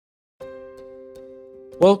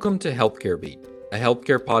Welcome to Healthcare Beat, a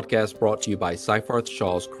healthcare podcast brought to you by Seyfarth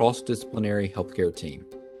Shaw's cross-disciplinary healthcare team.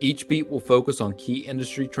 Each beat will focus on key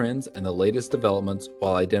industry trends and the latest developments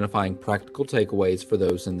while identifying practical takeaways for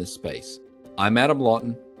those in this space. I'm Adam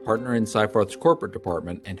Lawton, partner in Seyfarth's corporate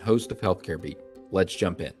department and host of Healthcare Beat. Let's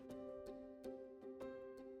jump in.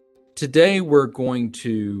 Today, we're going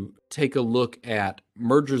to take a look at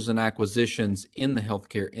mergers and acquisitions in the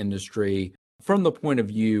healthcare industry from the point of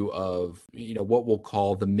view of, what we'll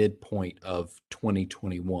call the midpoint of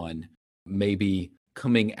 2021, maybe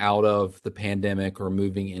coming out of the pandemic or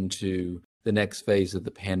moving into the next phase of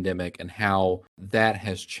the pandemic and how that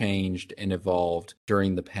has changed and evolved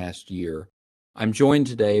during the past year. I'm joined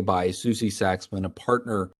today by Susie Saxman, a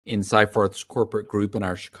partner in Seyfarth's corporate group in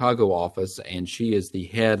our Chicago office, and she is the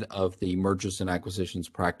head of the Mergers and Acquisitions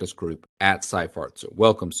Practice Group at Seyfarth. So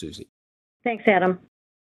welcome, Susie. Thanks, Adam.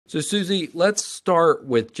 So, Susie, let's start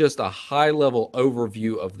with just a high-level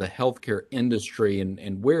overview of the healthcare industry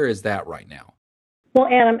and where is that right now? Well,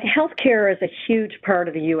 Adam, healthcare is a huge part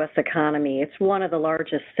of the U.S. economy. It's one of the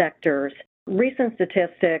largest sectors. Recent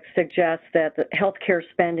statistics suggest that the healthcare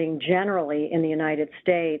spending generally in the United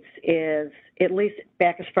States is, at least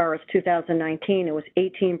back as far as 2019, it was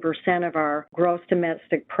 18% of our gross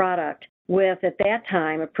domestic product, with, at that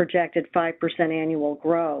time, a projected 5% annual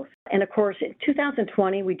growth. And of course, in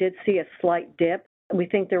 2020, we did see a slight dip. We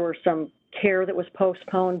think there were some care that was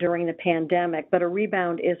postponed during the pandemic, but a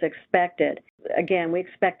rebound is expected. Again, we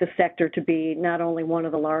expect the sector to be not only one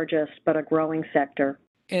of the largest, but a growing sector.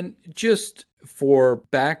 And just for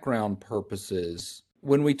background purposes,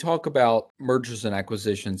 when we talk about mergers and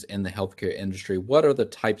acquisitions in the healthcare industry, what are the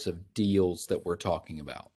types of deals that we're talking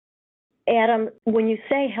about? Adam, when you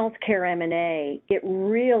say healthcare M&A, it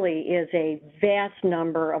really is a vast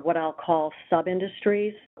number of what I'll call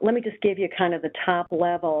sub-industries. Let me just give you kind of the top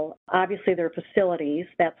level. Obviously, there are facilities.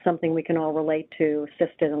 That's something we can all relate to,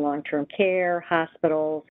 assisted and long-term care,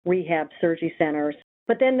 hospitals, rehab, surgery centers.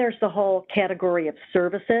 But then there's the whole category of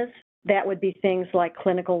services. That would be things like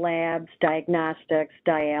clinical labs, diagnostics,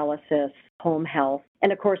 dialysis, home health.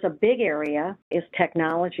 And of course, a big area is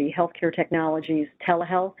technology, healthcare technologies.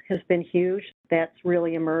 Telehealth has been huge. That's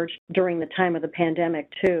really emerged during the time of the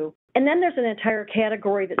pandemic, too. And then there's an entire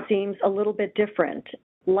category that seems a little bit different,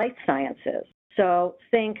 life sciences. So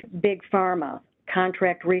think big pharma,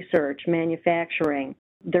 contract research, manufacturing.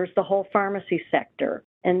 There's the whole pharmacy sector.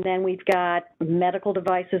 And then we've got medical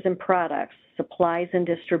devices and products, supplies and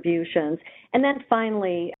distributions. And then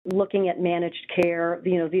finally, looking at managed care,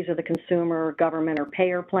 these are the consumer, government, or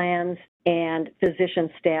payer plans, and physician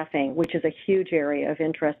staffing, which is a huge area of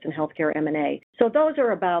interest in healthcare M&A. So those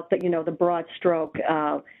are about the broad stroke,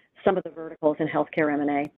 some of the verticals in healthcare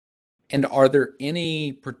M&A. And are there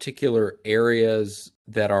any particular areas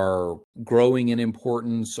that are growing in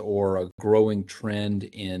importance or a growing trend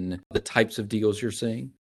in the types of deals you're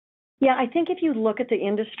seeing? Yeah, I think if you look at the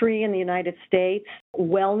industry in the United States,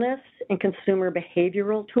 wellness and consumer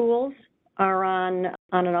behavioral tools are on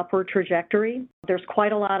an upward trajectory. There's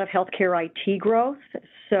quite a lot of healthcare IT growth.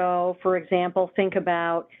 So, for example, think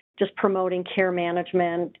about just promoting care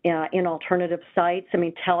management in alternative sites. I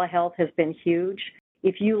mean, telehealth has been huge.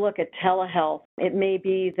 If you look at telehealth, it may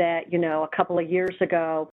be that, a couple of years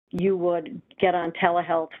ago, you would get on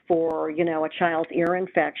telehealth for, a child's ear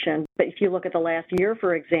infection. But if you look at the last year,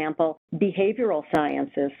 for example, behavioral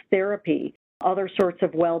sciences, therapy, other sorts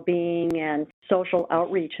of well-being and social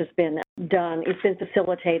outreach has been done. It's been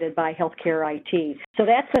facilitated by healthcare IT. So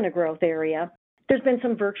that's been a growth area. There's been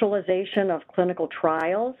some virtualization of clinical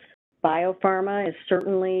trials. Biopharma has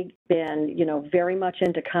certainly been, very much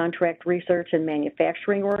into contract research and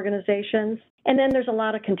manufacturing organizations. And then there's a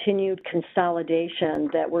lot of continued consolidation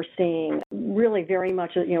that we're seeing, really very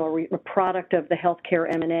much, a product of the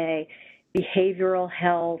healthcare M&A, behavioral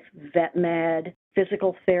health, vet med,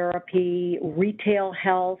 physical therapy, retail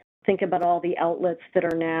health. Think about all the outlets that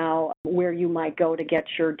are now where you might go to get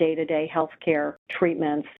your day-to-day healthcare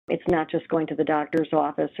treatments. It's not just going to the doctor's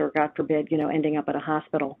office or, God forbid, ending up at a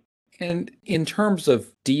hospital. And in terms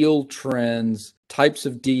of deal trends, types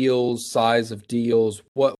of deals, size of deals,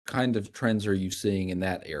 what kind of trends are you seeing in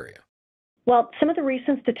that area? Well, some of the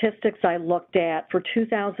recent statistics I looked at for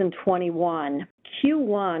 2021,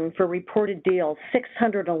 Q1 for reported deals,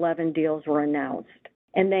 611 deals were announced.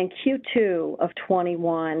 And then Q2 of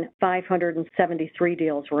 21, 573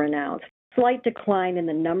 deals were announced. Slight decline in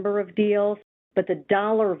the number of deals, but the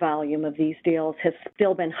dollar volume of these deals has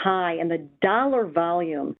still been high, and the dollar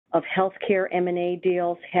volume of healthcare M&A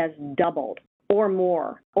deals has doubled or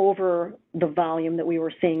more over the volume that we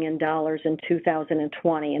were seeing in dollars in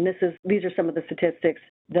 2020. And these are some of the statistics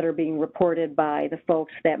that are being reported by the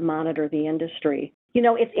folks that monitor the industry. You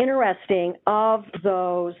know, it's interesting, of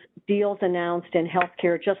those deals announced in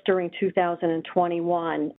healthcare just during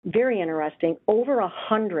 2021, very interesting, over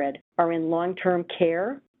 100 are in long-term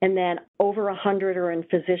care, and then over 100 are in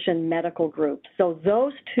physician medical groups. So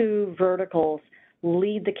those two verticals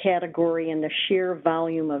lead the category in the sheer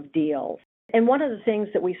volume of deals. And one of the things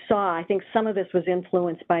that we saw, I think some of this was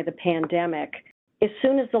influenced by the pandemic, as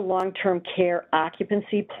soon as the long-term care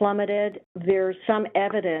occupancy plummeted, there's some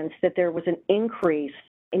evidence that there was an increase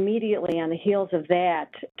immediately on the heels of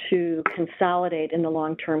that to consolidate in the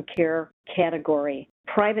long-term care category.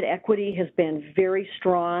 Private equity has been very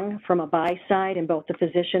strong from a buy side in both the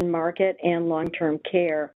physician market and long-term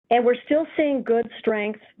care. And we're still seeing good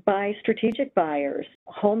strength by strategic buyers.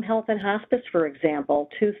 Home health and hospice, for example,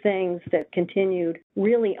 two things that continued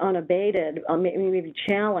really unabated, maybe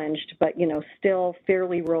challenged, but still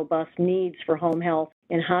fairly robust needs for home health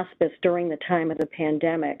and hospice during the time of the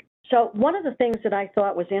pandemic. So one of the things that I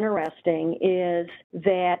thought was interesting is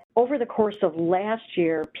that over the course of last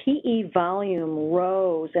year, PE volume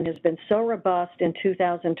rose and has been so robust in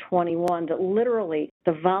 2021 that literally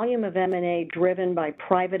the volume of M&A driven by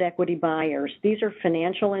private equity buyers, these are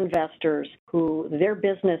financial investors who their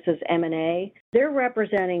business is M&A, they're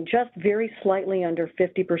representing just very slightly under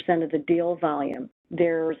 50% of the deal volume.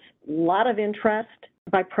 There's a lot of interest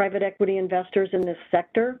by private equity investors in this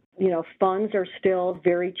sector. Funds are still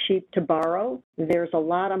very cheap to borrow. There's a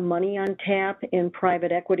lot of money on tap in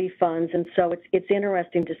private equity funds, and so it's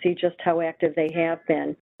interesting to see just how active they have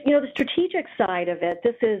been. The strategic side of it,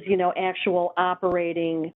 this is, actual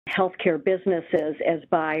operating healthcare businesses as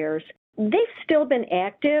buyers. They've still been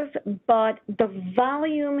active, but the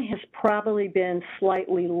volume has probably been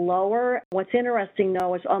slightly lower. What's interesting,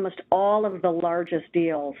 though, is almost all of the largest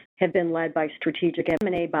deals have been led by strategic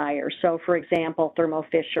M&A buyers. So, for example, Thermo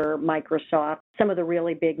Fisher, Microsoft, some of the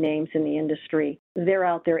really big names in the industry, they're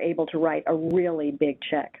out there able to write a really big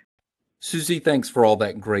check. Susie, thanks for all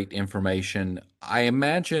that great information. I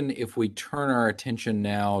imagine if we turn our attention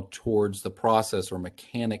now towards the process or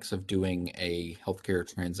mechanics of doing a healthcare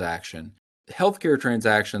transaction, healthcare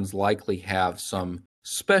transactions likely have some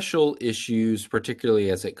special issues,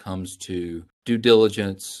 particularly as it comes to due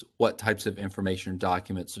diligence, what types of information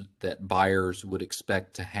documents that buyers would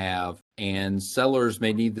expect to have. And sellers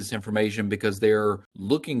may need this information because they're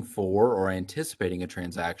looking for or anticipating a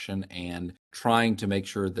transaction and trying to make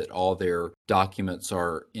sure that all their documents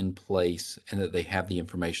are in place and that they have the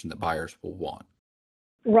information that buyers will want.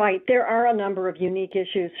 Right. There are a number of unique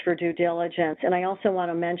issues for due diligence. And I also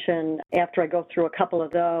want to mention, after I go through a couple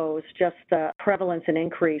of those, just the prevalence and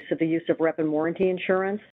increase of the use of rep and warranty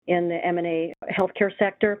insurance in the M&A healthcare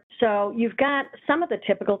sector. So you've got some of the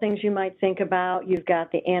typical things you might think about. You've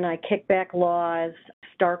got the anti-kickback laws,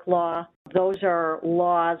 Stark Law. Those are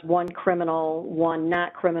laws, one criminal, one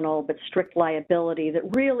not criminal, but strict liability, that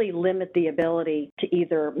really limit the ability to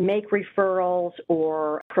either make referrals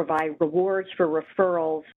or provide rewards for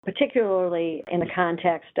referrals, particularly in the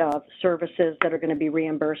context of services that are going to be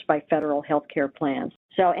reimbursed by federal health care plans.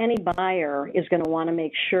 So any buyer is going to want to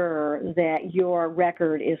make sure that your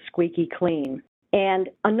record is squeaky clean. And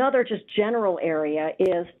another just general area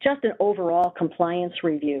is just an overall compliance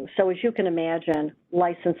review. So as you can imagine,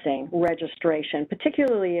 licensing, registration,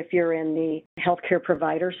 particularly if you're in the healthcare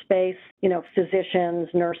provider space, physicians,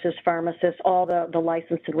 nurses, pharmacists, all the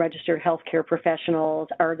licensed and registered healthcare professionals,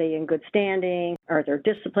 are they in good standing? Are there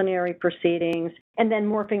disciplinary proceedings? And then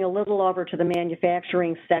morphing a little over to the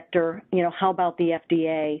manufacturing sector, how about the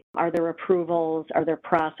FDA? Are there approvals? Are there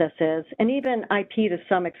processes? And even IP to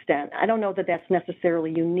some extent. I don't know that that's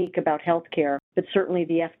necessarily unique about healthcare, but certainly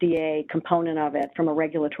the FDA component of it from a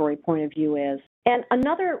regulatory point of view is. And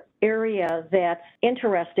another area that's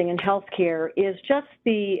interesting in healthcare is just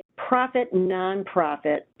the profit,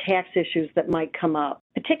 nonprofit tax issues that might come up.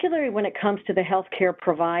 Particularly when it comes to the healthcare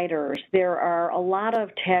providers, there are a lot of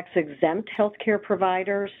tax-exempt healthcare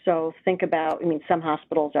providers. So think about, some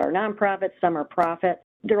hospitals are nonprofit, some are profit.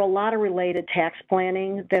 There are a lot of related tax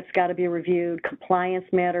planning that's got to be reviewed, compliance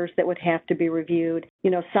matters that would have to be reviewed.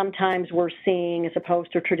 Sometimes we're seeing, as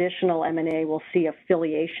opposed to traditional M&A, we'll see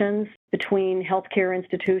affiliations between healthcare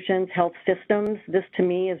institutions, health systems. This, to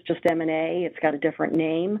me, is just M&A. It's got a different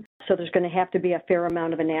name. So there's going to have to be a fair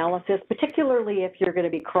amount of analysis, particularly if you're going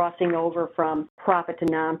to be crossing over from profit to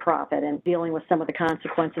nonprofit and dealing with some of the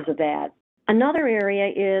consequences of that. Another area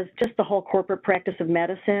is just the whole corporate practice of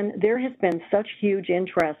medicine. There has been such huge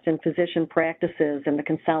interest in physician practices and the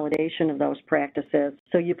consolidation of those practices,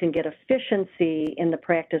 so you can get efficiency in the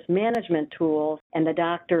practice management tools and the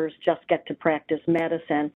doctors just get to practice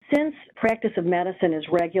medicine. Since practice of medicine is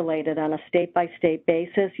regulated on a state-by-state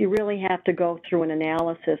basis, you really have to go through an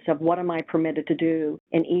analysis of what am I permitted to do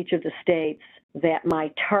in each of the states that my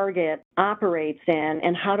target operates in,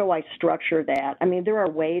 and how do I structure that? I mean, there are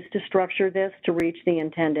ways to structure this to reach the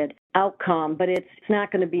intended outcome, but it's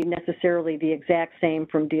not going to be necessarily the exact same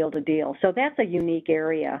from deal to deal. So that's a unique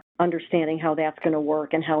area, understanding how that's going to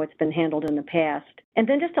work and how it's been handled in the past. And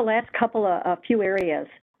then just the last a few areas.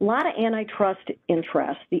 A lot of antitrust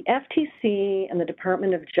interest. The FTC and the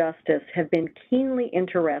Department of Justice have been keenly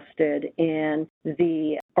interested in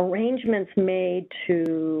the arrangements made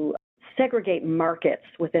to segregate markets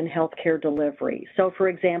within healthcare delivery. So, for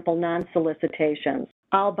example, non-solicitations.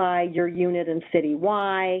 I'll buy your unit in City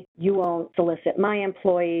Y, you won't solicit my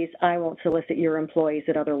employees, I won't solicit your employees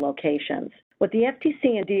at other locations. What the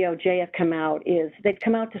FTC and DOJ have come out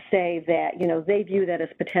to say that, they view that as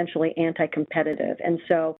potentially anti-competitive. And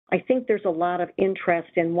so I think there's a lot of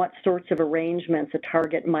interest in what sorts of arrangements a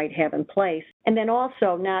target might have in place. And then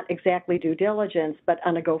also not exactly due diligence, but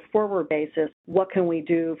on a go-forward basis, what can we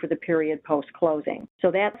do for the period post-closing?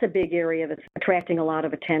 So that's a big area that's attracting a lot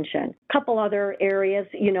of attention. A couple other areas,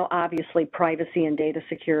 obviously privacy and data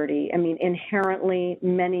security. I mean, inherently,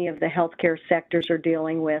 many of the healthcare sectors are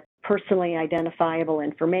dealing with personally identifiable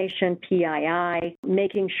information, PII,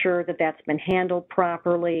 making sure that that's been handled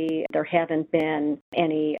properly. There haven't been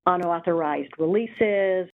any unauthorized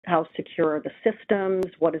releases. How secure are the systems?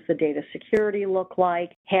 What does the data security look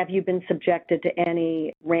like? Have you been subjected to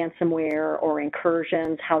any ransomware or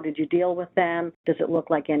incursions? How did you deal with them? Does it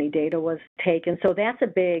look like any data was taken? So that's a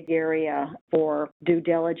big area for due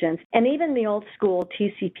diligence. And even the old school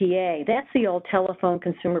TCPA, that's the old Telephone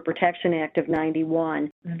Consumer Protection Act of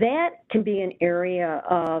 91. That can be an area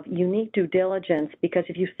of unique due diligence because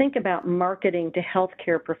if you think about marketing to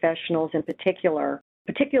healthcare professionals in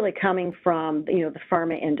particularly coming from, the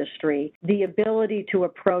pharma industry, the ability to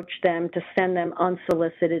approach them, to send them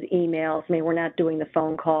unsolicited emails. I mean, we're not doing the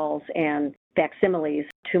phone calls and facsimiles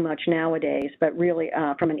too much nowadays, but really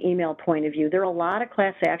from an email point of view, there are a lot of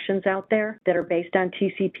class actions out there that are based on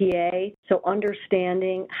TCPA. So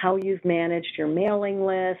understanding how you've managed your mailing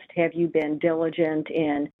list, have you been diligent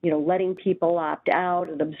in, letting people opt out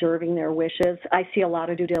and observing their wishes? I see a lot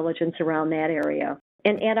of due diligence around that area.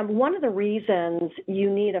 And Adam, one of the reasons you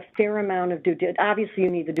need a fair amount of obviously you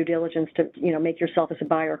need the due diligence to, make yourself as a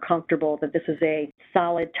buyer comfortable that this is a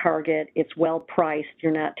solid target, it's well priced,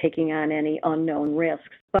 you're not taking on any unknown risks.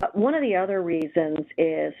 But one of the other reasons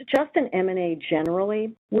is just in M&A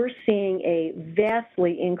generally, we're seeing a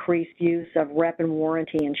vastly increased use of rep and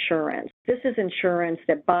warranty insurance. This is insurance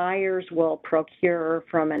that buyers will procure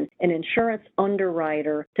from an insurance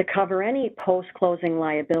underwriter to cover any post-closing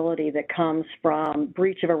liability that comes from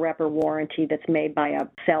breach of a rep or warranty that's made by a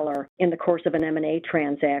seller in the course of an M&A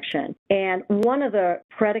transaction. And one of the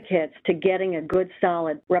predicates to getting a good,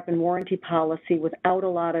 solid rep and warranty policy without a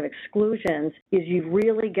lot of exclusions is you've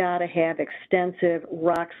really got to have extensive,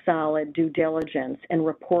 rock-solid due diligence and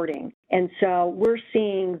reporting. And so we're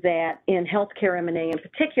seeing that in healthcare M&A in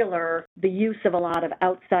particular, the use of a lot of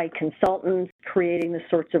outside consultants creating the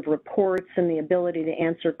sorts of reports and the ability to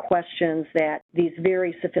answer questions that these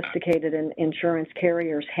very sophisticated insurance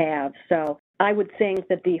carriers have. So I would think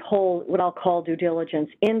that the whole, what I'll call due diligence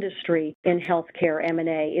industry in healthcare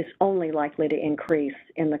M&A is only likely to increase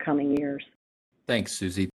in the coming years. Thanks,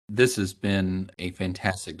 Susie. This has been a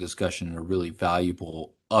fantastic discussion and a really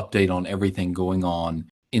valuable update on everything going on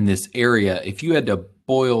in this area. If you had to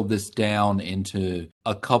boil this down into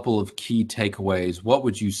a couple of key takeaways, what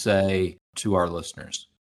would you say to our listeners?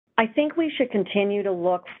 I think we should continue to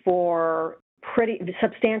look for pretty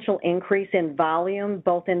substantial increase in volume,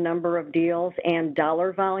 both in number of deals and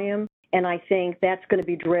dollar volume. And I think that's going to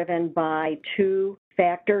be driven by two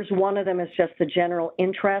factors. One of them is just the general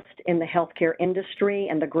interest in the healthcare industry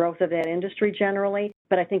and the growth of that industry generally.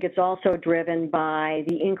 But I think it's also driven by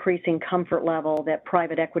the increasing comfort level that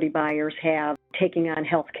private equity buyers have taking on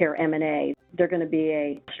healthcare M&A. They're going to be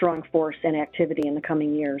a strong force in activity in the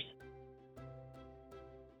coming years.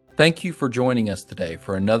 Thank you for joining us today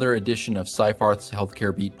for another edition of Seyfarth's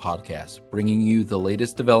Healthcare Beat podcast, bringing you the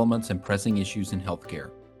latest developments and pressing issues in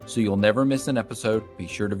healthcare. So you'll never miss an episode, be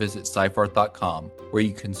sure to visit Seyfarth.com, where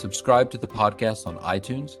you can subscribe to the podcast on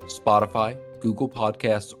iTunes, Spotify, Google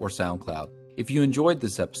Podcasts, or SoundCloud. If you enjoyed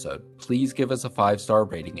this episode, please give us a 5-star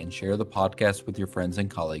rating and share the podcast with your friends and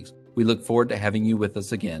colleagues. We look forward to having you with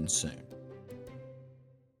us again soon.